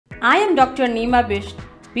I am Dr. Neema Bisht,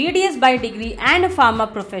 BDS by degree and a pharma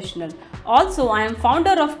professional. Also, I am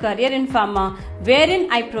founder of CareerInPharma,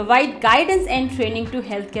 wherein I provide guidance and training to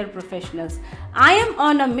healthcare professionals. I am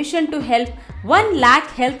on a mission to help 1 lakh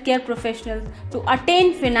healthcare professionals to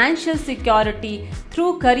attain financial security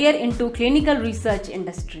through career into clinical research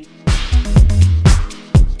industry.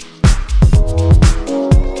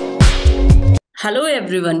 Hello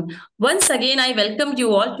everyone. Once again, I welcome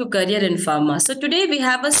you all to CareerInPharma. So today we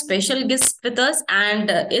have a special guest with us, and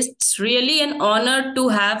it's really an honor to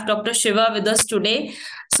have Dr. Shiva with us today.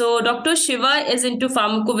 So Dr. Shiva is into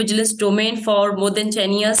pharmacovigilance domain for more than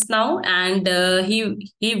 10 years now, and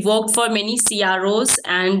he worked for many CROs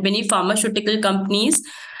and many pharmaceutical companies.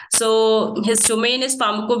 So his domain is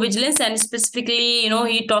pharmacovigilance, and specifically,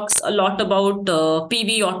 he talks a lot about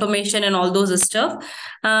PV automation and all those stuff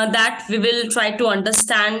that we will try to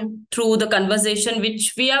understand through the conversation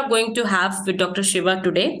which we are going to have with Dr. Shiva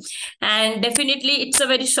today. And definitely, it's a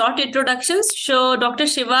very short introduction. So Dr.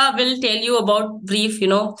 Shiva will tell you about brief,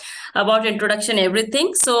 about introduction,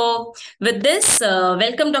 everything. So with this,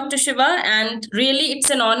 welcome Dr. Shiva, and really it's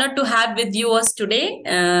an honor to have with you us today.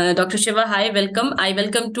 Dr. Shiva, hi, welcome. I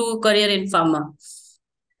welcome to CareerInPharma.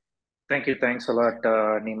 Thank you. Thanks a lot,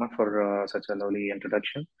 Neema, for such a lovely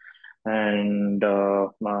introduction. And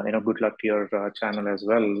good luck to your channel as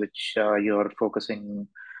well, which you're focusing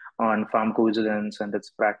on pharmacovigilance and its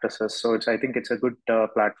practices. So I think it's a good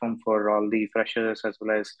platform for all the freshers, as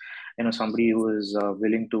well as somebody who is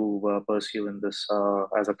willing to pursue in this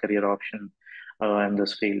as a career option in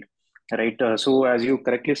this field. Right. So as you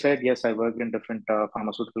correctly said, yes, I worked in different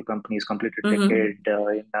pharmaceutical companies, completed decade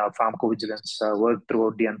in pharmacovigilance, worked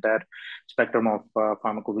throughout the entire spectrum of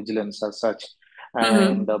pharmacovigilance as such.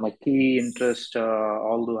 And my key interest,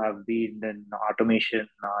 although have been in automation,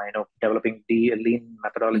 developing the lean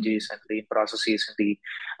methodologies and lean processes in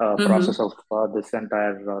the process of this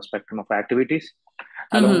entire spectrum of activities.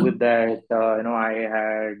 Along with that, I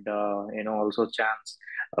had, also chance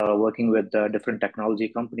working with different technology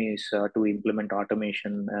companies to implement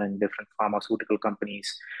automation in different pharmaceutical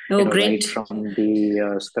companies, right from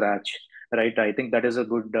the scratch. Right, I think that is a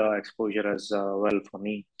good exposure as well for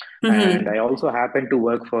me. And I also happen to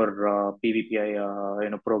work for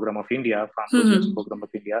PVPI, program of India, Pharmacovigilance program of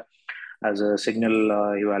India, as a signal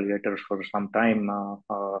evaluator for some time,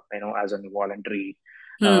 as a voluntary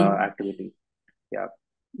activity. Yeah.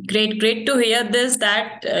 Great to hear this,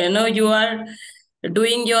 that you are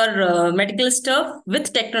doing your medical stuff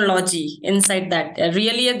with technology inside that.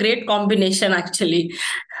 Really a great combination, actually.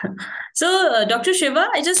 So Dr. Shiva,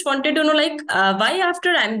 I just wanted to know, why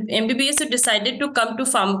after MBBS you decided to come to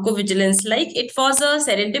pharmacovigilance? Like, it was a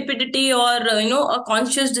serendipity or a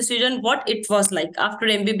conscious decision? What it was like after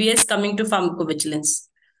MBBS coming to pharmacovigilance?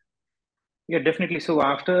 Yeah, definitely. So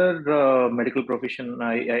after medical profession,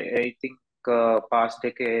 I think past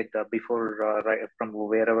decade, before right from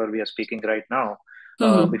wherever we are speaking right now,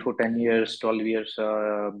 before 10 years, 12 years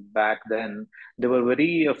back then, there were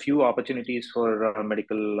very few opportunities for a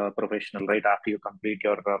medical professional. Right after you complete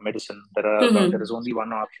your medicine, there is only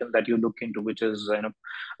one option that you look into, which is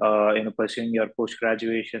pursuing your post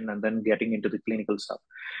graduation and then getting into the clinical stuff.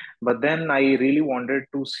 But then I really wanted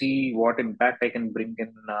to see what impact I can bring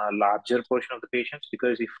in a larger portion of the patients,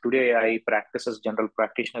 because if today I practice as general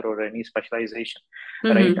practitioner or any specialization,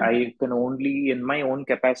 right, I can only, in my own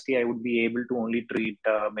capacity, I would be able to only treat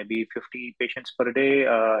maybe 50 patients per day.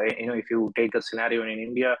 If you take a scenario in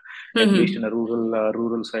India, at least in a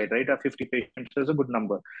rural side, right, 50 patients is a good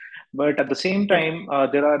number. But at the same time,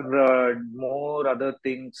 there are more other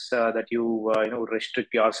things that you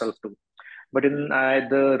restrict yourself to. But in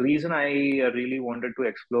the reason I really wanted to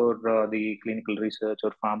explore the clinical research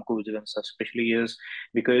or pharmacovigilance, especially, is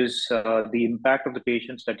because the impact of the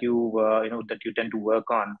patients that you tend to work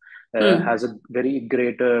on has a very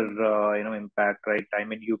greater impact, right? I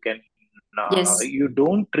mean, you can you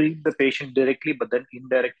don't treat the patient directly, but then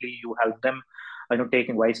indirectly you help them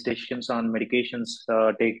taking wise decisions on medications,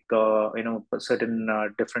 take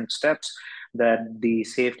certain different steps, that the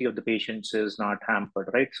safety of the patients is not hampered,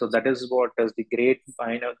 right? So that is what is the great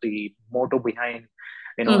the motto behind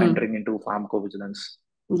entering into pharmacovigilance.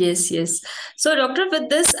 Yes. So doctor, with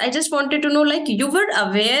this, I just wanted to know, like, you were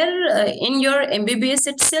aware in your MBBS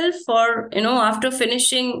itself, or after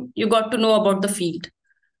finishing you got to know about the field?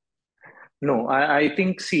 No, I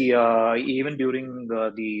think, see, even during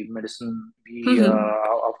the medicine, we,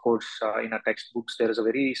 Mm-hmm. of course, in our textbooks, there is a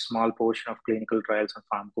very small portion of clinical trials and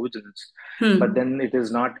pharmacovigilance, but Hmm. then it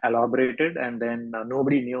is not elaborated, and then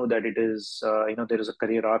nobody knew that it is, there is a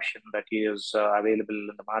career option that is available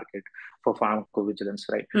in the market for pharmacovigilance,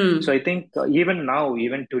 right? So Hmm. I think even now,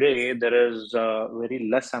 even today, there is very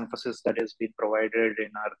less emphasis that is being provided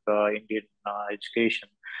in our Indian education,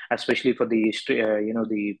 especially for the history,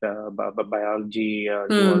 the biology,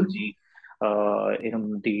 Hmm. zoology,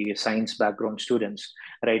 the science background students,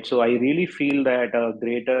 right? So I really feel that a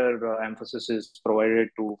greater emphasis is provided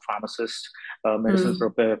to pharmacists, medicinal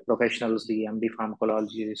Hmm. professionals, the MD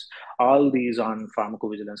pharmacologists, all these on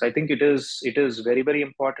pharmacovigilance. I think it is very, very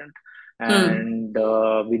important, Hmm. and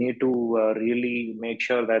we need to really make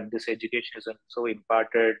sure that this education is also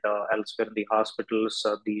imparted elsewhere in the hospitals,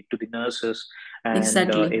 to the nurses, and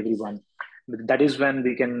Exactly. everyone. That is when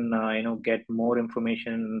we can get more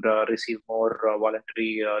information, receive more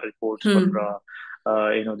voluntary reports for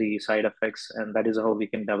Hmm. the side effects, and that is how we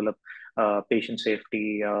can develop patient safety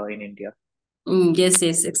in India. Yes,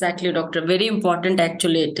 yes, exactly, doctor. Very important,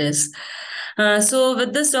 actually, it is. So,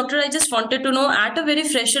 with this, doctor, I just wanted to know at a very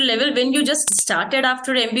fresher level, when you just started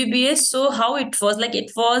after MBBS, so how it was? Like,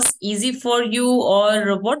 it was easy for you,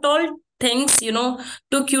 or what all things,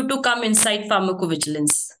 took you to come inside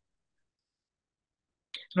pharmacovigilance?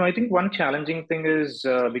 No, I think one challenging thing is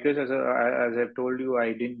because as I've told you,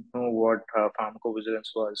 I didn't know what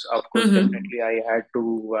pharmacovigilance was. Of course, Mm-hmm. definitely I had to,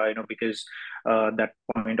 because that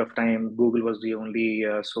point of time, Google was the only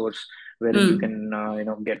source wherein you Hmm.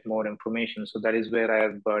 can, get more information. So that is where I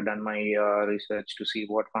have done my research to see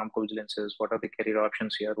what pharmacovigilance is, what are the career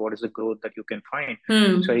options here, what is the growth that you can find.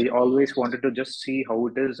 So Hmm. I always wanted to just see how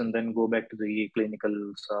it is and then go back to the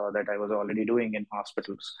clinicals that I was already doing in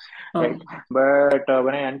hospitals, right? Oh. But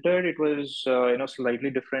when I entered, it was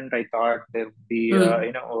slightly different. I thought there would be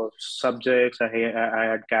Hmm. subjects. I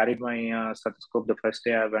had carried my stethoscope the first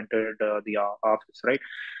day I've entered the office, right?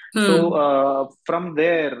 So Hmm. from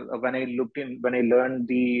there, when I learned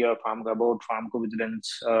the about pharmacovigilance,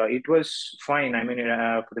 it was fine. I mean,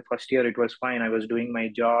 for the first year, it was fine. I was doing my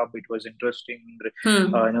job. It was interesting,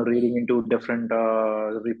 Hmm. reading into different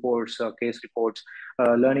reports, case reports,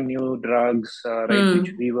 learning new drugs, right,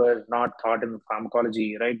 which Hmm. we were not taught in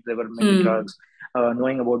pharmacology, right? There were many Hmm. drugs.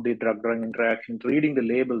 Knowing about the drug-drug interaction, reading the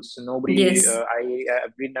labels. Nobody, Yes.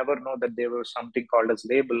 we never know that there was something called as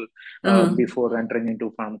label Uh-huh. before entering into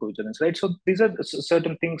pharmacovigilance, right? So these are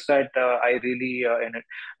certain things that I really,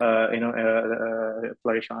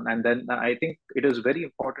 flourish on. And then I think it is very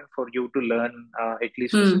important for you to learn at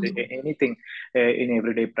least Hmm. anything in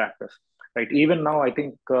everyday practice. Right. Even now, I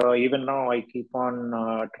think even now I keep on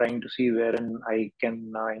trying to see wherein I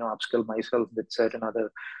can upskill myself with certain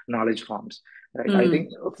other knowledge forms. Right. I think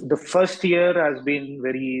Hmm. the first year has been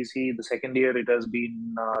very easy. The second year it has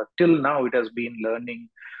been till now it has been learning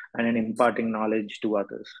and in imparting knowledge to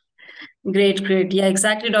others. Great, great. Yeah,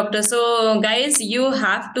 exactly, doctor. So, guys, you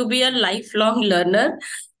have to be a lifelong learner,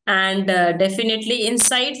 and definitely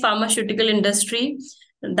inside pharmaceutical industry,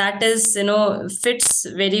 that is, fits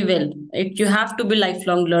very well. You have to be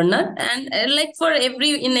lifelong learner, and like for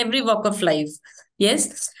every walk of life.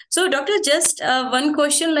 Yes. So, doctor, just one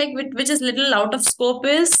question, like which is little out of scope,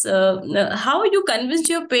 is how you convinced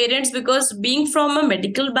your parents, because being from a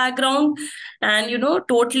medical background and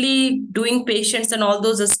totally doing patients and all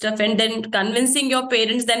those stuff, and then convincing your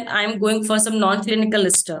parents that I'm going for some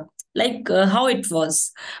non-clinical stuff, like how it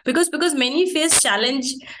was, because many face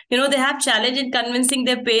challenge, they have challenge in convincing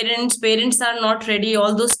their parents are not ready,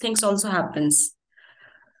 all those things also happens.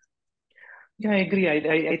 Yeah, I agree.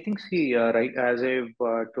 I think, see, right, as I've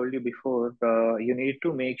told you before, you need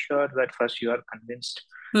to make sure that first you are convinced,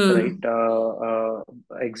 right, Hmm.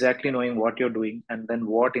 exactly knowing what you're doing and then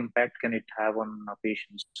what impact can it have on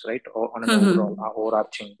patients, right, or on an overall, Hmm.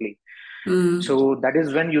 overarchingly. Hmm. So that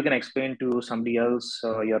is when you can explain to somebody else,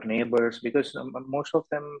 your neighbors, because most of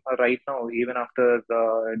them right now, even after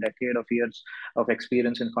a decade of years of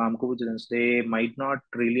experience in pharmacovigilance, they might not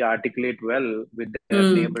really articulate well with their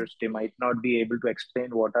Hmm. neighbors. They might not be able to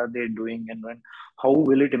explain what are they doing and when, how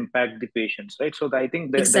will it impact the patients, right? So I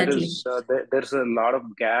think Exactly. there's a lot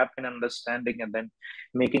of gap in understanding and then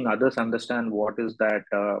making others understand what is that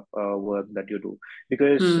work that you do,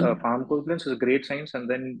 because Hmm. pharmacovigilance is a great science, and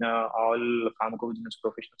then all pharmacovigilance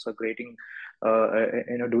professionals are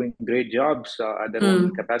doing great jobs at their own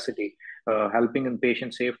Hmm. capacity, helping in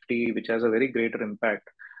patient safety, which has a very greater impact.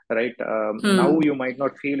 right? Now you might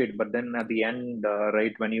not feel it, but then at the end,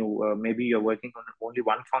 right, when you maybe you're working on only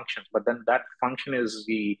one function, but then that function is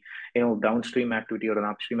the downstream activity or an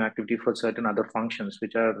upstream activity for certain other functions,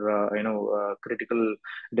 which are critical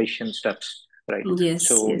decision steps, right? Yes,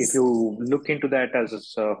 So if yes. you look into that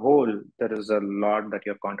as a whole, there is a lot that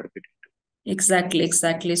you're contributing. Exactly,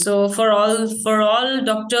 exactly. So for all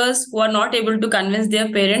doctors who are not able to convince their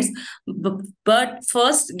parents, but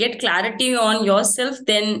first get clarity on yourself,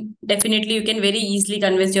 then definitely you can very easily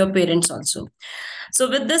convince your parents also. So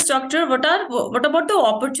with this, doctor, what about the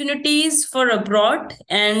opportunities for abroad?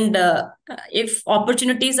 And if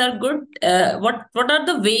opportunities are good, what are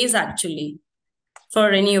the ways actually for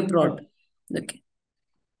any abroad? Okay.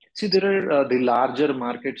 See, there are the larger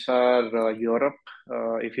markets are Europe.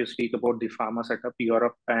 If you speak about the pharma setup,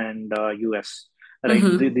 Europe and US, right?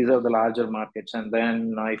 Mm-hmm. These are the larger markets. And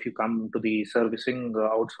then if you come to the servicing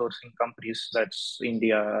outsourcing companies, that's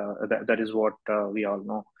India. That is what we all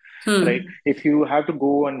know, right? Hmm. If you have to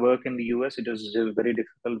go and work in the US, it is very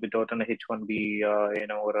difficult without an H1B,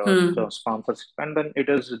 or Hmm. a sponsorship, and then it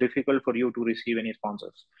is difficult for you to receive any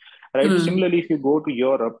sponsors, right? Hmm. Similarly, if you go to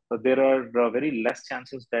Europe, there are very less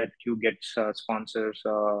chances that you get sponsors,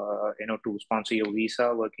 to sponsor your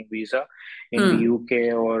visa, working visa, in the Hmm.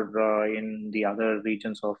 UK or in the other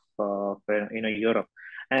regions of Europe.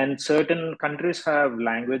 And certain countries have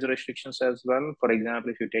language restrictions as well. For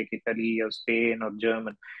example, if you take Italy or Spain or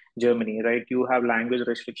Germany, right, you have language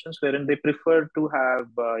restrictions wherein they prefer to have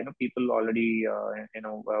people already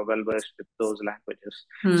well versed with those languages.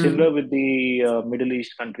 Similar Hmm. with the Middle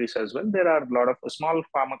East countries as well, there are a lot of small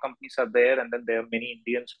pharma companies are there, and then there are many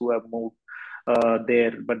Indians who have moved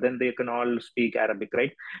there, but then they can all speak Arabic,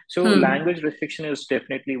 right? So Hmm. language restriction is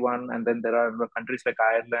definitely one, and then there are countries like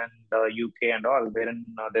Ireland, UK, and all, wherein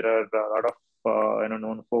there are a lot of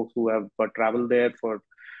known folks who have traveled there for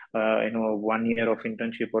 1 year of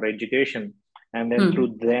internship or education, and then Hmm.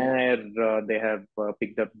 through there they have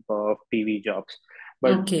picked up PV jobs.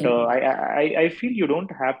 But Okay. I feel you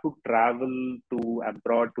don't have to travel to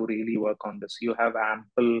abroad to really work on this. You have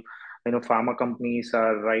ample, pharma companies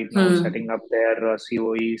are right now Hmm. setting up their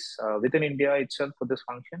COEs within India itself for this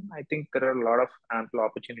function. I think there are a lot of ample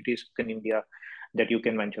opportunities within India that you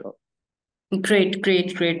can venture out. Great,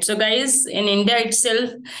 great, great. So, guys, in India itself,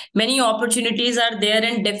 many opportunities are there,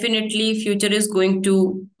 and definitely future is going to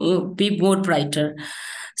be more brighter.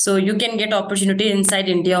 So you can get opportunity inside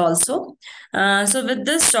India also. So with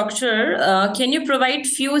this structure, can you provide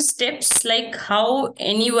few steps like how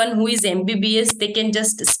anyone who is MBBS they can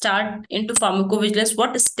just start into pharmacovigilance?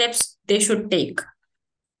 What steps they should take?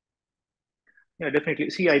 Yeah, definitely.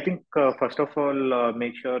 See, I think first of all,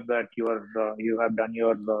 make sure that you have done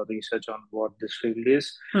your research on what this field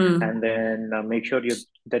is, and Hmm. then make sure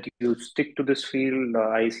that you stick to this field.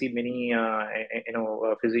 I see many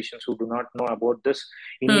physicians who do not know about this.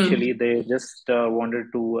 Initially, Hmm. they just wanted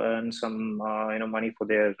to earn some money for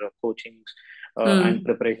their coachings and Hmm.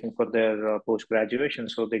 preparation for their post graduation.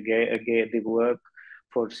 So they work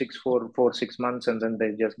for 6 months, and then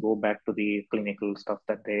they just go back to the clinical stuff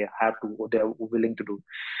that they're willing to do.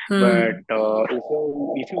 But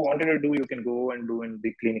Hmm. if you wanted to do, you can go and do in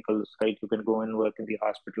the clinicals, right? You can go and work in the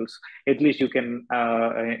hospitals. At least you can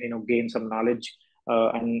gain some knowledge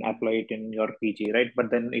and apply it in your PG, right?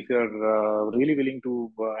 But then if you're really willing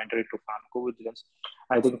to enter into pharmacovigilance,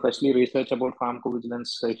 I think firstly research about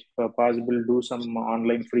pharmacovigilance, if possible, do some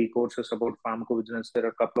online free courses about pharmacovigilance. There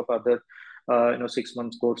are a couple of other 6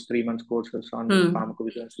 months course, 3 months courses on Hmm.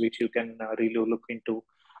 pharmacovigilance, which you can really look into.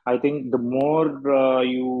 I think the more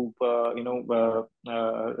you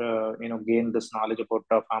gain this knowledge about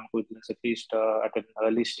pharmacovigilance, at least at an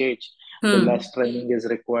early stage, the Hmm. less training is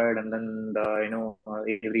required, and then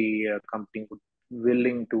every company would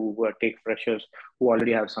willing to take freshers who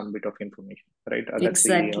already have some bit of information, right? That's the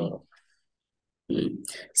Exactly.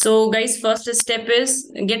 So, guys, first step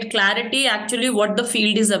is get clarity actually what the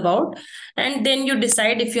field is about, and then you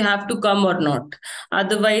decide if you have to come or not.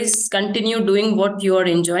 Otherwise, continue doing what you are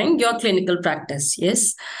enjoying, your clinical practice.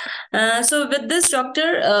 Yes. So, with this,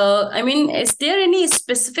 doctor, I mean, is there any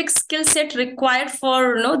specific skill set required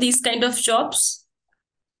for these kind of jobs,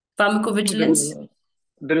 There is pharmacovigilance?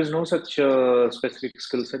 there is no such specific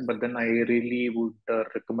skill set, but then I really would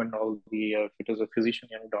recommend all the if it is a physician,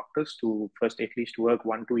 young doctors, to first at least work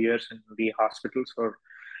 1-2 years in the hospitals or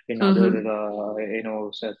in other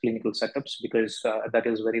Mm-hmm. clinical setups, because that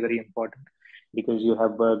is very very important. Because you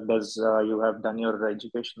have worked as you have done your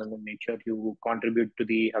education, and then make sure you contribute to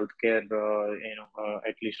the healthcare,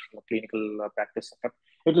 at least from a clinical practice setup,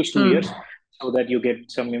 at least 2 years. so that you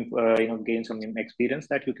get some, gain some experience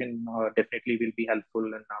that you can definitely will be helpful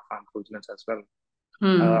in pharmacovigilance as well.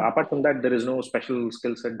 Apart from that, there is no special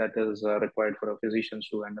skill set that is required for a physician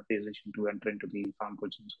to enter into the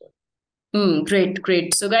pharmacovigilance world. Great,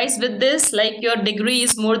 great. So guys, with this, like your degree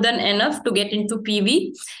is more than enough to get into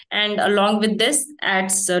PV. And along with this,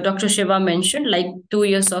 as Dr. Shiva mentioned, like 2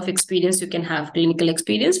 years of experience, you can have clinical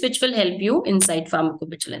experience, which will help you inside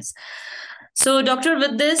pharmacovigilance. So, doctor,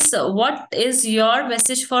 with this, what is your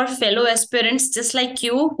message for fellow aspirants just like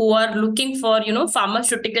you who are looking for,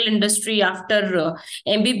 pharmaceutical industry after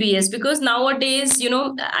MBBS? Because nowadays,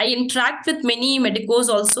 I interact with many medicos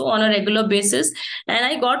also on a regular basis, and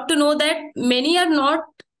I got to know that many are not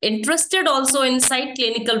interested also inside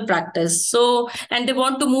clinical practice, so and they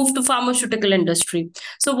want to move to pharmaceutical industry.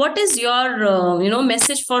 So what is your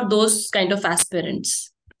message for those kind of aspirants?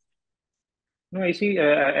 No, I see.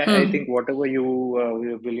 I think whatever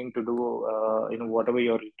you're willing to do, whatever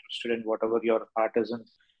you're interested in, whatever your heart is in,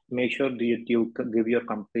 make sure that you give your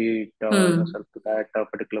complete self to that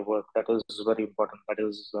particular work. That is very important. That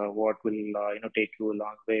is what will take you a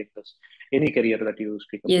long way in this any career that you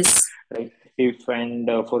speak about. Yes. Right.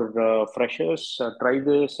 For freshers, try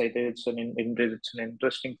this. I think it's an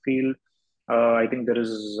interesting field. I think it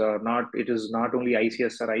is not only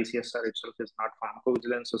ICSR. ICSR itself is not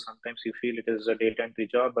pharmacovigilance. So sometimes you feel it is a data entry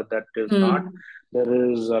job, but that is not.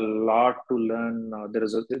 There is a lot to learn.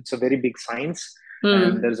 It's a very big science.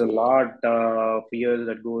 And there's a lot of years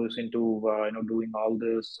that goes into doing all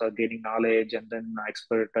this, gaining knowledge, and then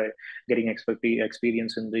getting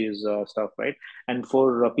experience in these stuff, right? And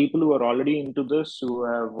for people who are already into this, who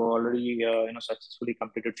have already successfully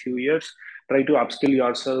completed few years, try to upskill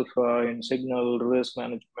yourself in signal risk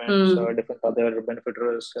management, different other benefit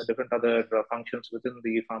risk, different other functions within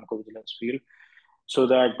the pharmacovigilance field, so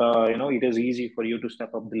that it is easy for you to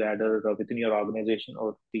step up the ladder within your organization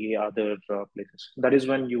or the other places. That is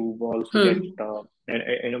when you also get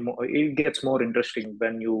it gets more interesting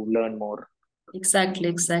when you learn more.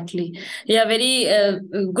 Exactly. Yeah, very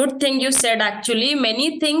good thing you said. Actually,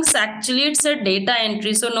 many things actually it's a data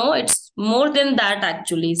entry. So no, it's more than that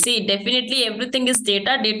actually. See, definitely everything is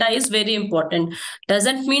data. Data is very important.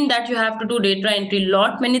 Doesn't mean that you have to do data entry.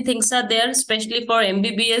 Lot many things are there, especially for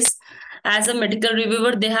MBBS. As a medical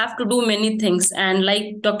reviewer, they have to do many things. And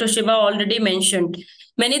like Dr. Shiva already mentioned,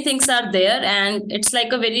 many things are there and it's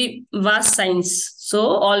like a very vast science. So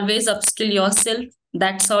always upskill yourself.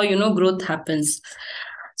 That's how, growth happens.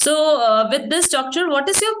 So with this, doctor, what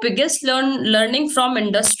is your biggest learning from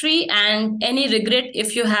industry and any regret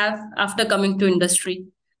if you have after coming to industry?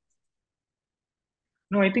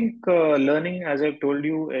 No, I think learning, as I've told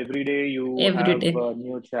you, every day you have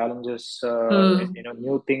new challenges,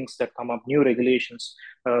 new things that come up, new regulations,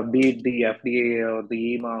 be it the FDA or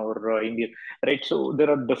the EMA or India, right? So there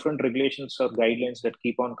are different regulations or guidelines that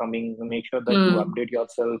keep on coming. Make sure that you update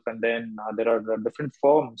yourself, and then there are different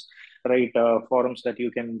forums, right? Forums that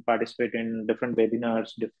you can participate in, different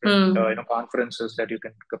webinars, different conferences that you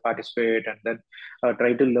can participate, and then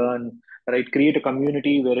try to learn. Right, create a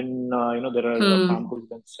community wherein there are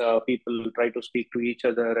pharmacovigilance people try to speak to each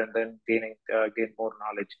other and then gain more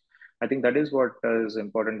knowledge. I think that is what is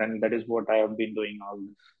important, and that is what I have been doing all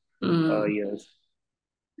these years.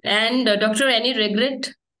 And doctor, any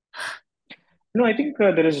regret? No, I think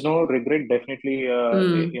there is no regret. Definitely,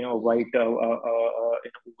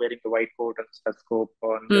 wearing the white coat and stethoscope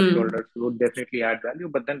on your shoulders would definitely add value.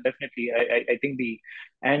 But then, definitely, I think the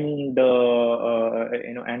end,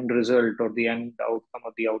 end result or the end outcome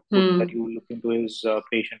of the output that you look into is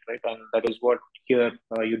patient, right? And that is what here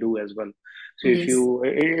you do as well. So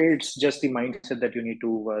it's just the mindset that you need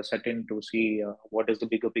to set in to see what is the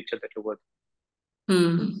bigger picture that you're working.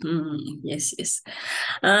 Yes.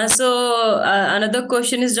 So another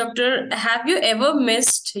question is, doctor, have you ever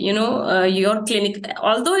missed, your clinic?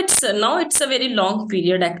 Although it's a very long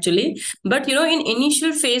period actually, but in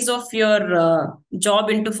initial phase of your job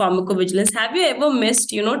into pharmacovigilance, have you ever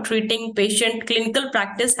missed, treating patient clinical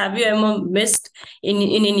practice? Have you ever missed in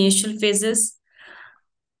initial phases?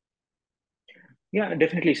 Yeah,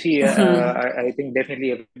 definitely. See, I think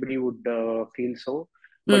definitely everybody would feel so.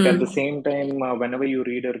 But at the same time, whenever you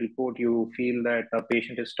read a report, you feel that a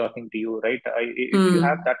patient is talking to you, right? If you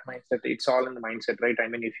have that mindset, it's all in the mindset, right? I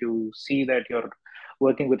mean, if you see that you're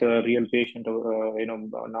working with a real patient,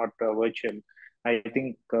 not virtual, I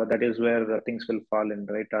think that is where things will fall in,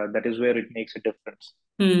 right? That is where it makes a difference.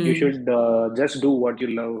 You should just do what you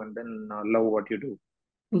love and then love what you do.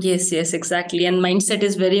 Yes, exactly. And mindset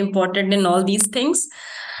is very important in all these things.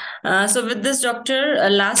 So with this, doctor,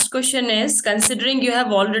 last question is, considering you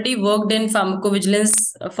have already worked in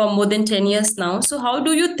pharmacovigilance for more than 10 years now, so how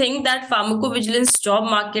do you think that pharmacovigilance job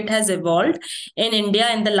market has evolved in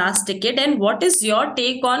India in the last decade? And what is your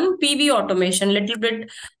take on PV automation? Little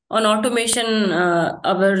bit on automation,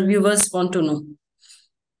 our viewers want to know.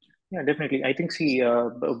 Yeah, definitely. I think, see,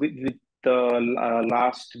 with the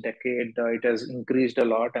last decade, it has increased a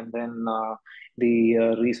lot, and then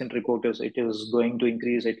the recent report is it is going to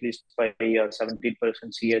increase at least by 17%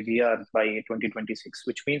 CAGR by 2026,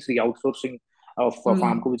 which means the outsourcing of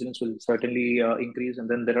pharmacovigilance will certainly increase. And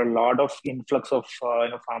then there are a lot of influx of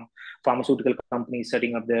pharmaceutical companies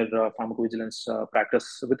setting up their pharmacovigilance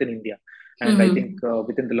practice within India. And I think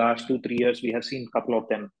within the last 2-3 years, we have seen a couple of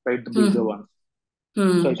them, right? The bigger ones.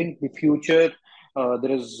 So I think the future,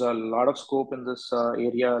 there is a lot of scope in this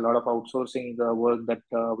area, a lot of outsourcing work that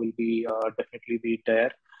will be definitely be there.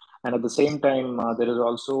 And at the same time, there is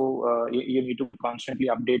also you need to constantly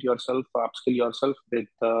update yourself, upskill yourself with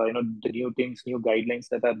the new things, new guidelines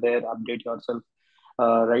that are there. Update yourself,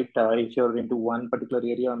 right? If you're into one particular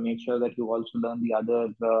area, make sure that you also learn the other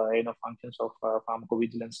functions of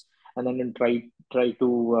pharmacovigilance, and then try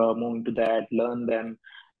to move into that, learn them.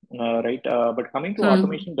 Right. But coming to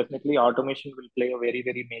automation, definitely automation will play a very,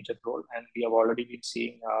 very major role. And we have already been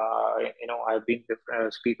seeing, I've been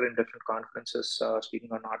a speaker in different conferences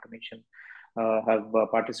speaking on automation, have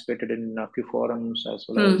participated in a few forums as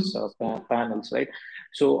well as panels, right?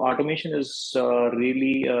 So automation is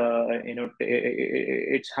really,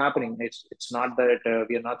 it's happening. It's not that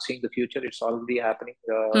we are not seeing the future. It's already happening.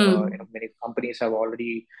 Many companies have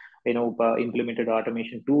already implemented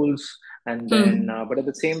automation tools, and then but at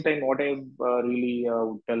the same time, what I really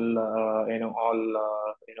would tell all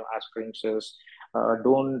aspirants is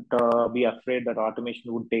don't be afraid that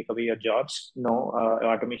automation would take away your jobs. No,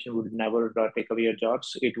 automation would never take away your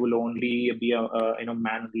jobs. It will only be a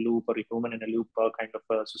man in the loop or a human in a loop kind of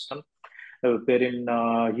a system, wherein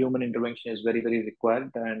human intervention is very, very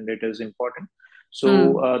required and it is important.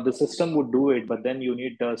 So the system would do it, but then you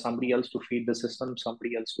need somebody else to feed the system,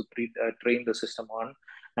 somebody else to train the system on,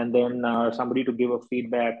 and then somebody to give a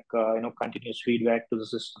feedback, continuous feedback to the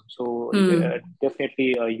system. So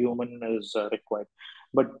definitely a human is required.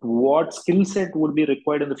 But what skill set would be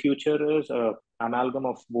required in the future is amalgam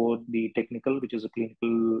of both the technical, which is a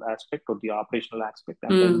clinical aspect, or the operational aspect,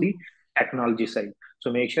 and then the technology side.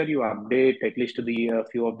 So make sure you update at least to the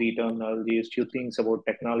few of the terminologies, few things about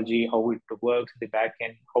technology, how it works in the back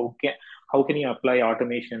end, how can you apply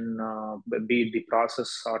automation, be it the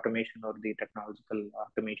process automation or the technological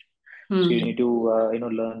automation. So you need to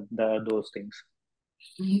learn those things.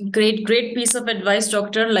 Great piece of advice,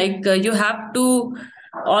 doctor. Like you have to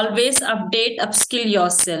always upskill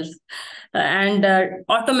yourself. And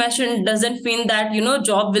automation doesn't mean that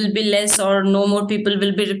job will be less or no more people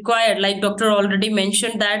will be required. Like doctor already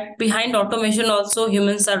mentioned that behind automation also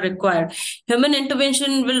humans are required. Human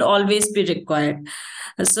intervention will always be required.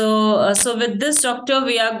 So with this, doctor,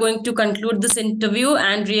 we are going to conclude this interview,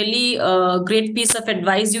 and really great piece of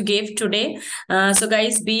advice you gave today. So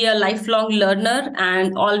guys, be a lifelong learner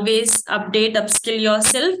and always upskill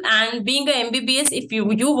yourself. And being a MBBS, if you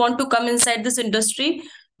want to come inside this industry,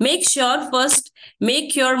 make sure first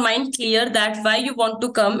make your mind clear that why you want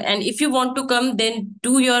to come, and if you want to come, then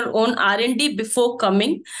do your own R&D before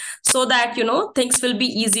coming, so that things will be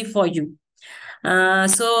easy for you.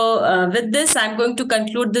 So with this, I'm going to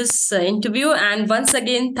conclude this interview. And once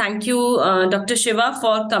again, thank you, Dr. Shiva,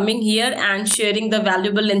 for coming here and sharing the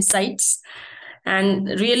valuable insights.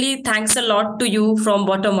 And really, thanks a lot to you from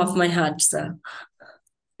bottom of my heart, sir.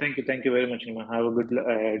 Thank you very much, Nima. Have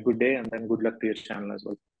a good day, and then good luck to your channel as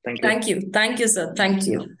well. Thank you. Thank you, sir. Thank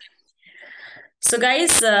you. So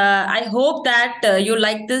guys, I hope that you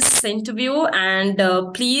like this interview, and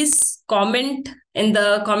please comment in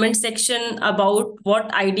the comment section about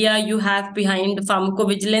what idea you have behind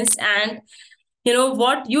pharmacovigilance, and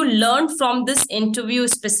what you learned from this interview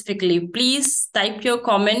specifically. Please type your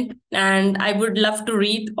comment, and I would love to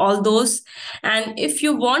read all those. And if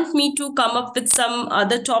you want me to come up with some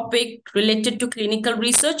other topic related to clinical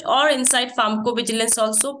research or inside pharmacovigilance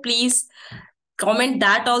also, please comment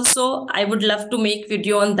that also. I would love to make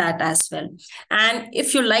video on that as well. And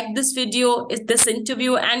if you like this video, this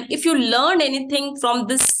interview, and if you learn anything from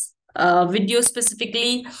this video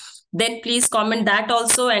specifically, then please comment that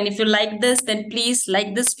also. And if you like this, then please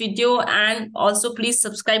like this video, and also please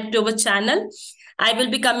subscribe to our channel. I will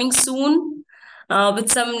be coming soon with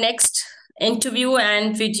some next interview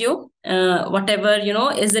and video, whatever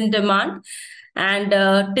is in demand. And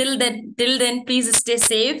till then, please stay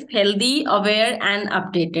safe, healthy, aware, and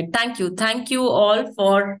updated. Thank you all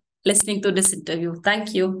for listening to this interview.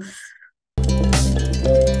 Thank you.